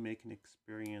really make an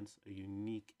experience a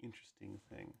unique, interesting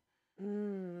thing.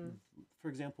 For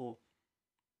example,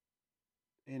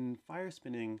 in fire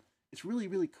spinning, it's really,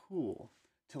 really cool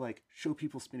to like show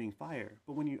people spinning fire.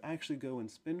 But when you actually go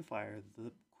and spin fire,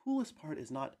 the coolest part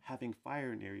is not having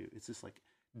fire near you. It's this like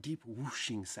deep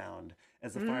whooshing sound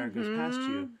as the fire goes past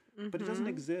you. But it doesn't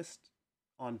exist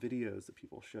on videos that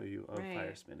people show you of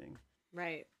fire spinning.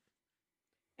 Right.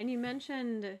 And you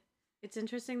mentioned, it's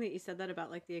interesting that you said that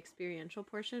about like the experiential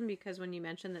portion, because when you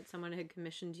mentioned that someone had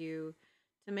commissioned you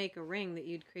to make a ring that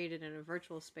you'd created in a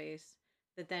virtual space,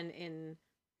 that then in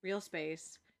real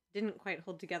space didn't quite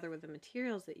hold together with the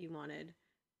materials that you wanted.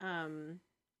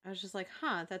 I was just like,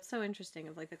 huh, that's so interesting,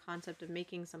 of like the concept of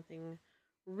making something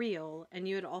real. And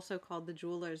you had also called the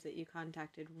jewelers that you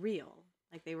contacted real,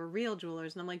 like they were real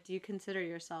jewelers. And I'm like, do you consider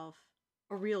yourself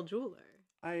a real jeweler?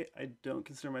 I don't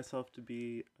consider myself to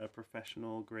be a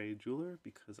professional grade jeweler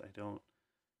because I don't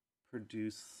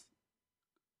produce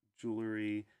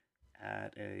jewelry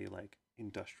at a like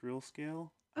industrial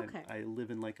scale. Okay. I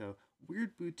live in like a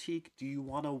weird boutique. Do you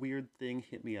want a weird thing?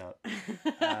 Hit me up.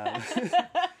 Um,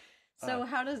 So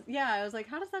how does, yeah, I was like,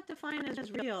 how does that define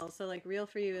as real? So like real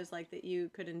for you is like that you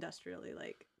could industrially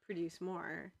like produce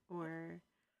more, or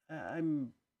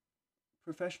I'm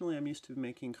professionally, I'm used to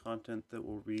making content that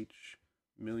will reach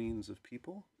millions of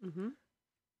people. mm-hmm.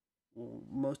 Well,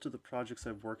 most of the projects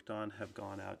I've worked on have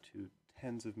gone out to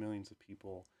tens of millions of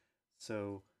people.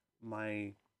 So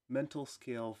my mental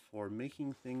scale for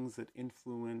making things that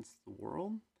influence the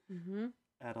world Mm-hmm.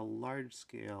 at a large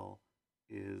scale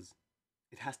is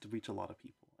it has to reach a lot of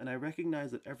people. And I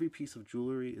recognize that every piece of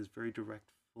jewelry is very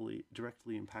directly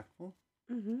impactful.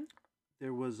 Mm-hmm.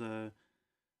 There was a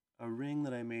ring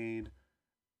that I made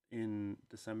in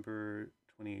December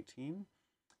 2018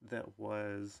 that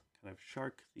was kind of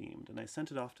shark themed, and I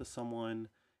sent it off to someone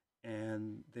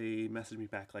and they messaged me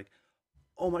back like,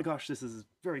 "Oh my gosh, this is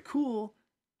very cool.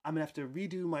 I'm gonna have to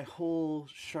redo my whole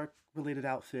shark related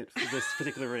outfit for this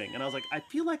particular ring." And I was like, I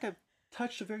feel like I've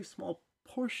touched a very small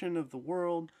portion of the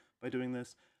world by doing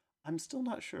this. I'm still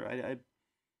not sure. I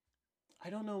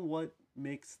don't know what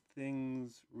makes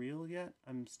things real yet.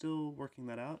 I'm still working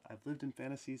that out. I've lived in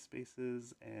fantasy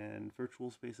spaces and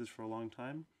virtual spaces for a long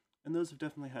time, and those have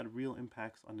definitely had real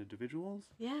impacts on individuals.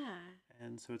 Yeah.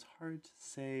 And so it's hard to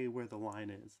say where the line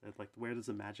is. Like, where does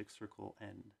the magic circle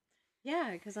end?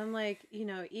 Yeah, because I'm like,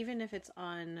 even if it's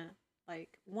on,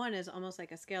 like, one is almost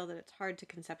like a scale that it's hard to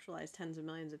conceptualize tens of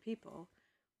millions of people.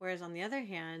 Whereas on the other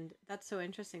hand, that's so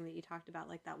interesting that you talked about,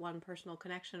 like, that one personal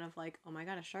connection of, like, oh my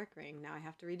God, a shark ring. Now I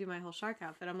have to redo my whole shark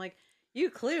outfit. I'm like, you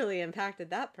clearly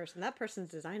impacted that person. That person's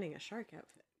designing a shark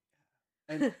outfit.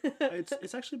 And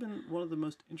it's actually been one of the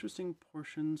most interesting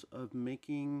portions of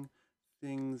making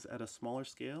things at a smaller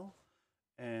scale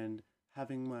and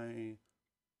having my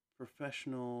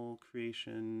professional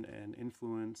creation and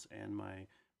influence and my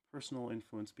personal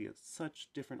influence be at such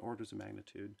different orders of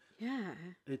magnitude. Yeah.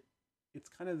 It's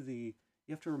kind of you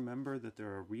have to remember that there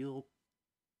are real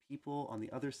people on the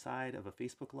other side of a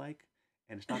Facebook like,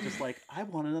 and it's not just like, I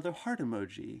want another heart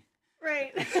emoji.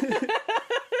 Right.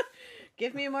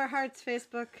 Give me more hearts,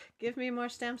 Facebook. Give me more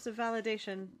stamps of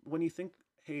validation. When you think,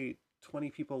 hey, 20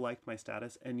 people liked my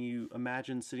status, and you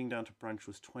imagine sitting down to brunch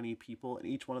with 20 people and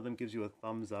each one of them gives you a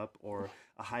thumbs up or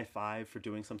a high five for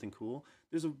doing something cool,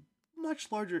 there's a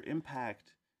much larger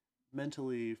impact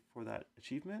mentally for that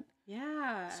achievement.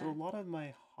 Yeah. So a lot of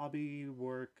my hobby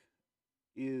work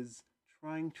is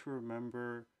trying to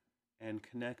remember and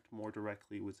connect more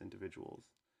directly with individuals.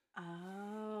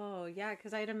 Oh, yeah,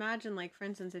 because I'd imagine, like, for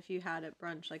instance, if you had at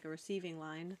brunch, like, a receiving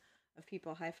line of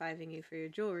people high-fiving you for your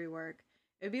jewelry work,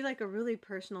 it would be, like, a really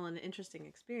personal and interesting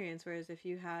experience, whereas if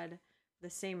you had the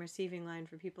same receiving line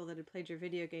for people that had played your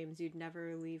video games, you'd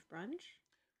never leave brunch?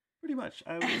 Pretty much.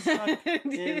 I was stuck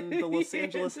in the Los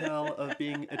Angeles hell of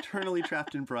being eternally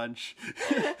trapped in brunch.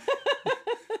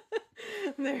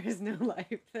 There is no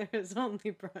life. There is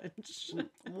only brunch.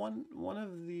 One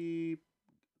of the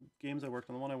games I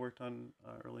worked on, the one I worked on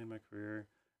early in my career,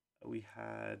 we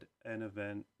had an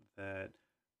event that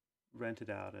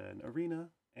rented out an arena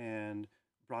and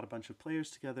brought a bunch of players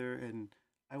together, and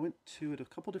I went to it a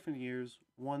couple different years,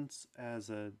 once as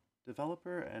a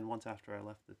developer and once after I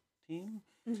left the team.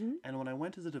 Mm-hmm. And when I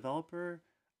went as a developer,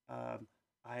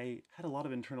 I had a lot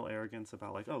of internal arrogance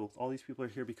about like, oh, all these people are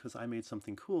here because I made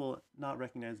something cool, not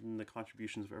recognizing the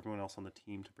contributions of everyone else on the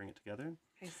team to bring it together.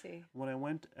 I see. When I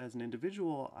went as an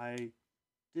individual, I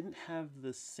didn't have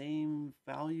the same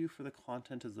value for the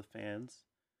content as the fans,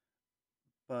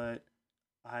 but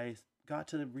I got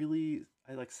to really,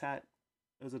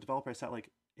 as a developer, I sat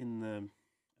like in the,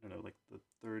 I don't know, like the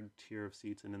third tier of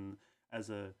seats, and then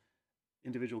as a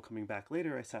individual coming back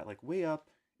later, I sat like way up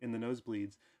in the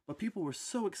nosebleeds, but people were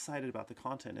so excited about the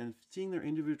content, and seeing their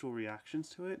individual reactions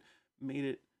to it made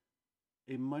it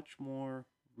a much more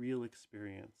real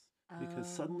experience, because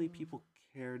suddenly people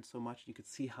cared so much and you could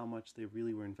see how much they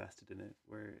really were invested in it.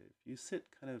 Where if you sit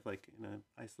kind of like in an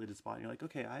isolated spot and you're like,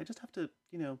 okay, I just have to,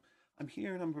 I'm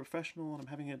here and I'm a professional and I'm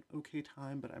having an okay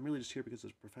time, but I'm really just here because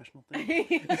it's a professional thing.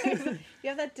 You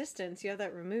have that distance, you have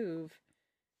that remove.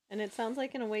 And it sounds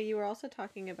like in a way you were also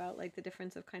talking about like the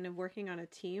difference of kind of working on a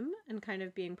team and kind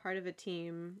of being part of a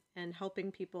team and helping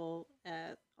people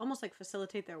almost like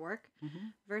facilitate their work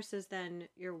versus then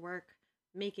your work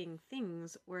making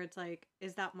things where it's like,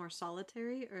 is that more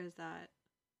solitary or is that...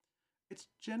 It's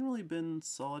generally been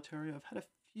solitary. I've had a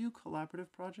few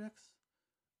collaborative projects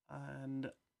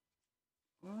and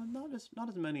well, not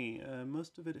as many.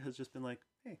 Most of it has just been like,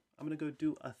 hey, I'm gonna go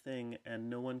do a thing, and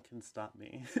no one can stop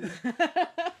me.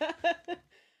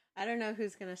 I don't know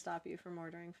who's gonna stop you from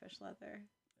ordering fish leather.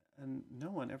 And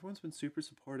no one. Everyone's been super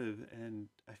supportive, and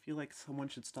I feel like someone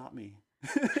should stop me.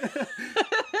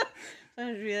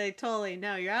 Someone should be like, totally,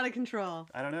 no, you're out of control.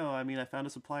 I don't know. I mean, I found a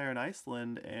supplier in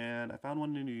Iceland, and I found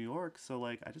one in New York. So,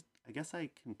 like, I guess I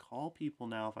can call people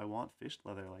now if I want fish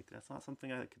leather. Like, that's not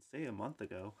something I could say a month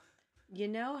ago. You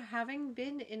know, having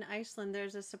been in Iceland,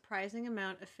 there's a surprising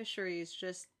amount of fisheries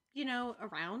just, you know,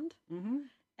 around. Mm-hmm.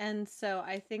 And so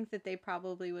I think that they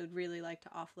probably would really like to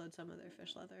offload some of their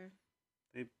fish leather.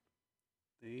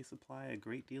 They supply a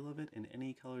great deal of it in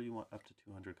any color you want, up to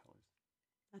 200 colors.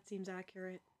 That seems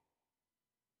accurate.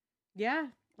 Yeah,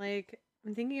 like,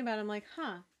 I'm thinking about it, I'm like,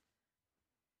 I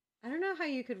don't know how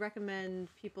you could recommend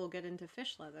people get into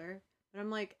fish leather, but I'm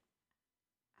like,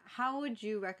 how would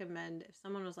you recommend if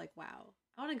someone was like, wow,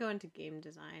 I want to go into game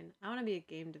design. I want to be a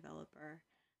game developer.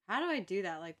 How do I do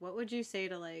that? Like, what would you say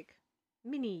to, like,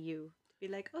 mini you? Be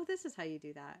like, oh, this is how you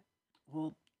do that.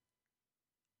 Well,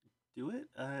 do it.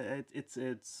 It's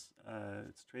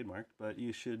trademarked, but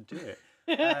you should do it.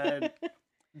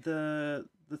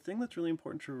 The thing that's really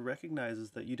important to recognize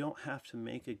is that you don't have to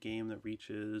make a game that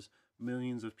reaches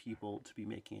millions of people to be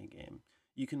making a game.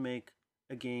 You can make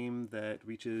a game that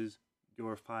reaches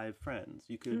your 5 friends.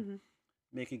 You could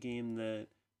make a game that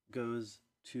goes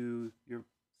to your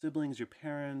siblings, your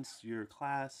parents, your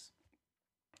class,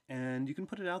 and you can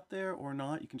put it out there or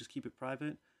not. You can just keep it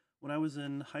private. When I was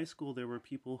in high school, there were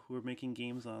people who were making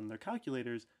games on their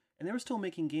calculators, and they were still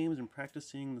making games and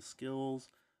practicing the skills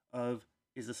of,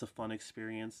 is this a fun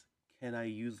experience? Can I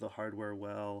use the hardware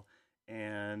well?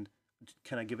 And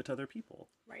can I give it to other people?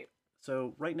 Right.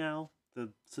 So right now, the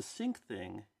succinct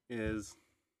thing is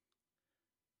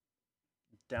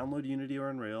download Unity or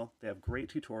Unreal. They have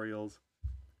great tutorials.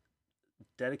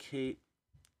 Dedicate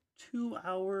 2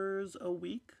 hours a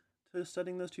week to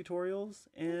studying those tutorials.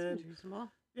 And that's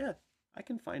reasonable. Yeah, I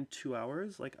can find 2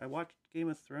 hours. Like, I watched Game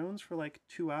of Thrones for like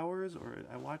 2 hours, or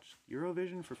I watched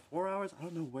Eurovision for 4 hours. I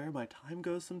don't know where my time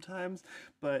goes sometimes,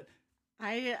 but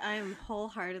I'm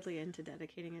wholeheartedly into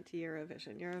dedicating it to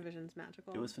Eurovision. Eurovision's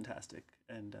magical. It was fantastic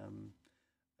and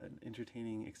an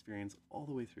entertaining experience all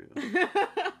the way through.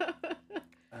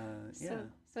 Yeah.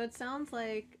 So it sounds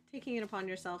like taking it upon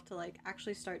yourself to like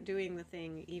actually start doing the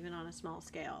thing even on a small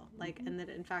scale. Like, and that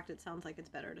in fact it sounds like it's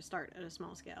better to start at a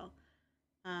small scale.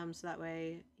 So that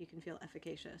way you can feel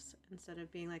efficacious instead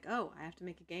of being like, oh, I have to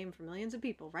make a game for millions of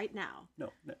people right now. No,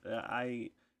 I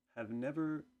have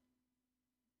never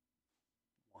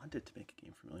wanted to make a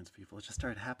game for millions of people. It just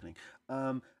started happening.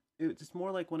 It's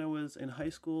more like when I was in high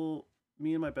school,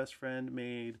 me and my best friend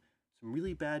made some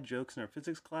really bad jokes in our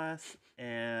physics class,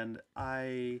 and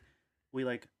we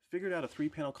like figured out a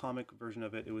 3-panel comic version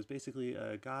of it. It was basically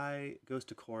a guy goes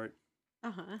to court,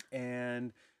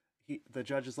 and the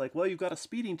judge is like, well, you've got a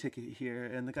speeding ticket here.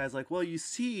 And the guy's like, well, you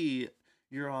see,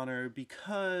 Your Honor,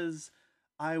 because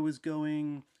I was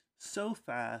going so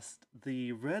fast,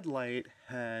 the red light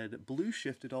had blue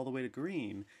shifted all the way to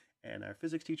green. And our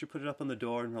physics teacher put it up on the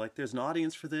door, and we're like, there's an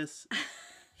audience for this.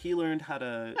 He learned how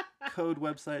to code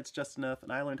websites just enough,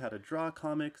 and I learned how to draw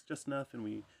comics just enough. And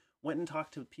we went and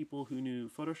talked to people who knew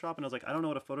Photoshop. And I was like, I don't know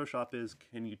what a Photoshop is.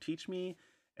 Can you teach me?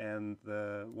 And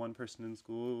the one person in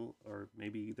school, or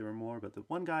maybe there were more, but the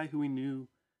one guy who we knew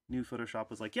Photoshop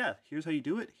was like, yeah, here's how you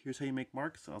do it. Here's how you make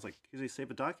marks. And I was like, here's how you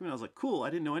save a document. I was like, cool. I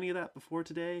didn't know any of that before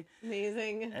today.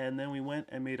 Amazing. And then we went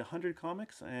and made 100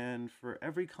 comics. And for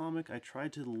every comic, I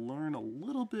tried to learn a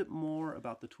little bit more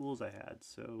about the tools I had.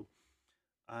 So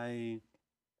I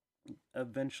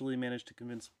eventually managed to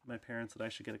convince my parents that I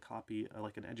should get a copy,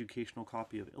 like an educational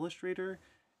copy of Illustrator.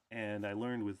 And I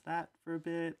learned with that for a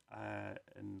bit,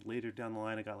 and later down the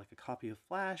line, I got like a copy of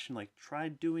Flash and like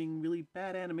tried doing really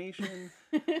bad animation.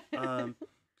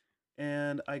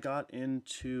 And I got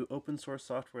into open source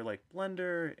software like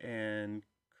Blender and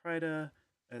Krita.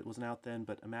 It wasn't out then,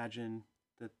 but imagine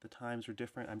that the times were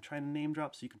different. I'm trying to name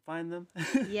drop so you can find them.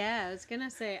 Yeah, I was gonna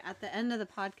say at the end of the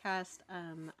podcast,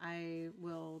 I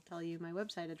will tell you my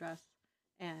website address.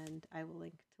 And I will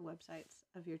link to websites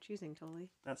of your choosing, totally.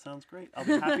 That sounds great. I'll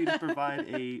be happy to provide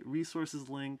a resources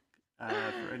link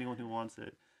for anyone who wants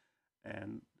it.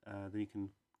 And then you can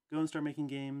go and start making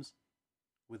games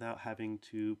without having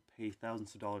to pay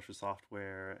thousands of dollars for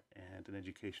software and an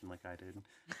education like I did.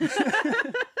 That's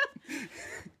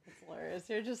hilarious.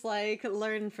 You're just like,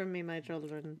 learn from me, my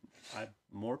children.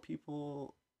 More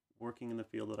people working in the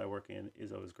field that I work in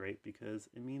is always great because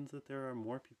it means that there are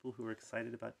more people who are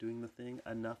excited about doing the thing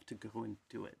enough to go and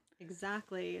do it.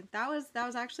 Exactly. That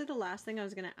was actually the last thing I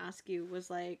was going to ask you was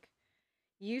like,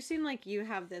 you seem like you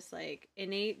have this like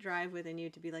innate drive within you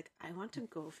to be like, I want to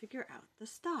go figure out the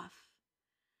stuff.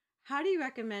 How do you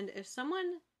recommend if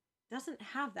someone doesn't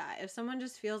have that? If someone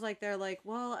just feels like they're like,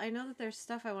 well, I know that there's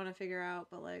stuff I want to figure out,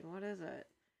 but like, what is it?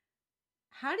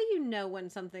 How do you know when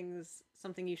something's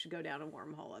something you should go down a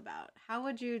wormhole about? How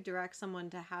would you direct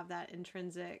someone to have that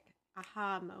intrinsic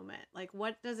aha moment? Like,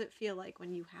 what does it feel like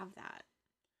when you have that?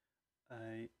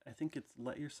 I think it's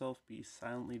let yourself be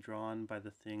silently drawn by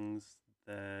the things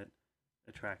that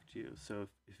attract you. So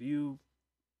if you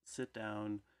sit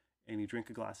down and you drink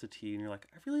a glass of tea and you're like,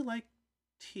 I really like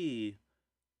tea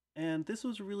and this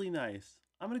was really nice.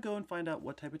 I'm going to go and find out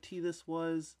what type of tea this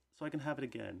was so I can have it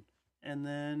again. And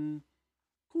then,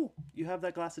 cool, you have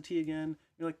that glass of tea again.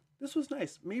 You're like, this was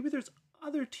nice. Maybe there's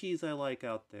other teas I like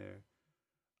out there.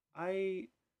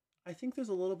 I think there's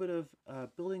a little bit of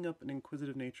building up an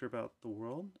inquisitive nature about the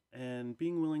world and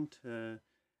being willing to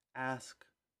ask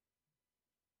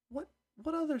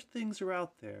what other things are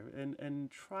out there and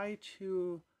try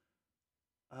to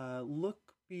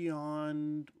look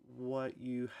beyond what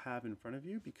you have in front of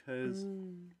you, because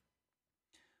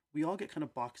we all get kind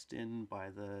of boxed in by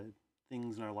the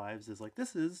things in our lives as like,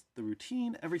 this is the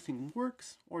routine, everything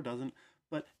works or doesn't,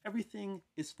 but everything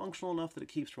is functional enough that it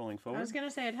keeps rolling forward. I was going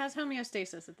to say it has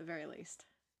homeostasis at the very least.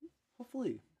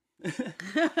 Hopefully.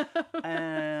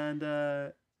 And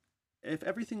if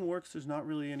everything works, there's not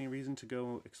really any reason to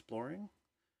go exploring.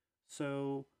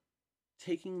 So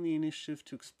taking the initiative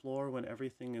to explore when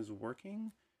everything is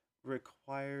working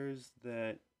requires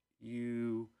that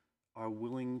you are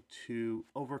willing to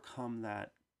overcome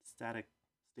that static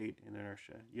state in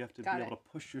inertia. You have to be able to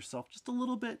push yourself just a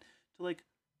little bit to like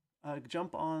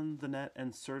jump on the net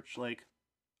and search like,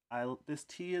 this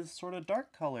tea is sort of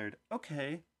dark colored.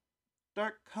 Okay,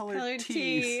 dark colored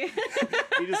teas.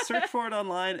 You just search for it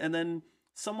online, and then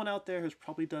someone out there has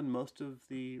probably done most of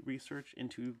the research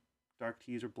into dark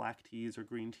teas or black teas or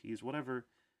green teas, whatever,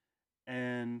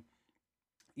 and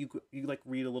you like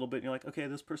read a little bit and you're like, okay,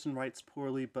 this person writes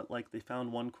poorly, but like they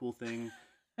found one cool thing.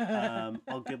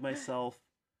 I'll give myself,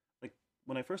 like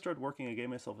when I first started working, I gave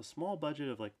myself a small budget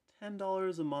of like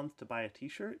 $10 a month to buy a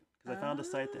t-shirt because I found a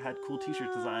site that had cool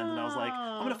t-shirt designs, and I was like,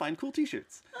 I'm gonna find cool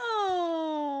t-shirts.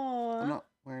 Oh, I'm not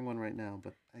wearing one right now,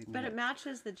 but it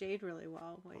matches the jade really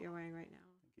well, what you're wearing right now.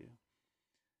 Thank you.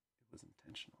 It was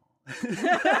intentional.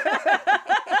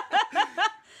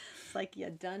 It's like you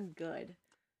done good.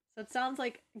 So it sounds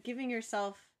like giving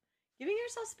yourself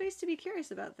space to be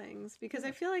curious about things, because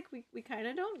I feel like we kind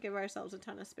of don't give ourselves a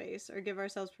ton of space or give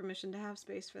ourselves permission to have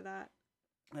space for that.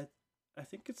 I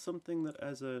think it's something that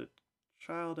as a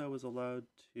child I was allowed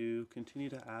to continue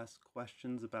to ask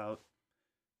questions about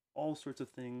all sorts of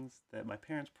things that my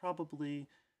parents probably,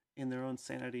 in their own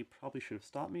sanity, probably should have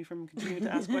stopped me from continuing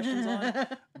to ask questions on.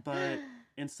 But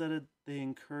instead they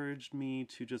encouraged me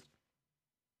to just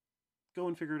go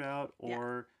and figure it out,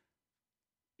 or,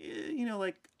 you know,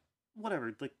 like,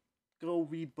 whatever, like, go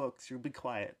read books, you'll be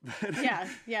quiet. Yeah,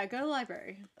 go to the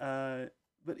library. But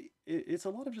it's a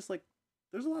lot of just like,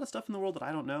 there's a lot of stuff in the world that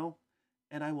I don't know,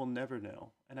 and I will never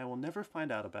know, and I will never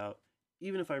find out about,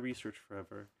 even if I research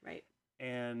forever. Right.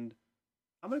 And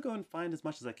I'm going to go and find as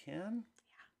much as I can.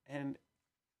 Yeah. And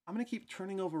I'm going to keep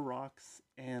turning over rocks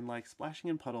and like splashing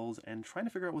in puddles and trying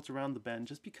to figure out what's around the bend,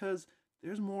 just because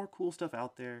there's more cool stuff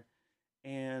out there.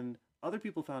 And other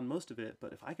people found most of it,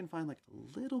 but if I can find like a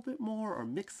little bit more or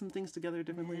mix some things together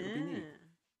differently, it'll be neat.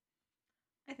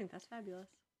 I think that's fabulous.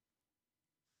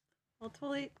 Well,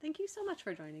 totally. Thank you so much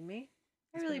for joining me.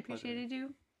 I really appreciated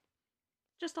you.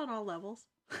 Just on all levels.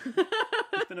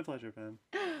 It's been a pleasure, Pam.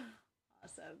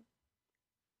 Awesome.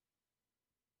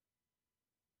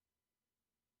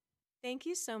 Thank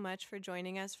you so much for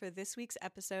joining us for this week's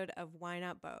episode of Why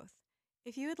Not Both.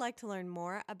 If you would like to learn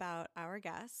more about our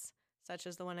guests, such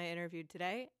as the one I interviewed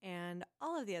today and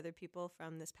all of the other people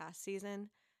from this past season,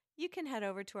 you can head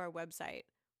over to our website,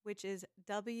 which is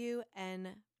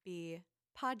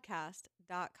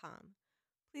WNBpodcast.com.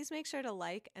 Please make sure to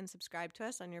like and subscribe to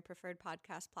us on your preferred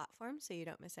podcast platform so you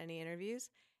don't miss any interviews.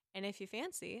 And if you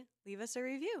fancy, leave us a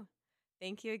review.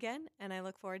 Thank you again, and I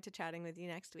look forward to chatting with you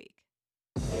next week.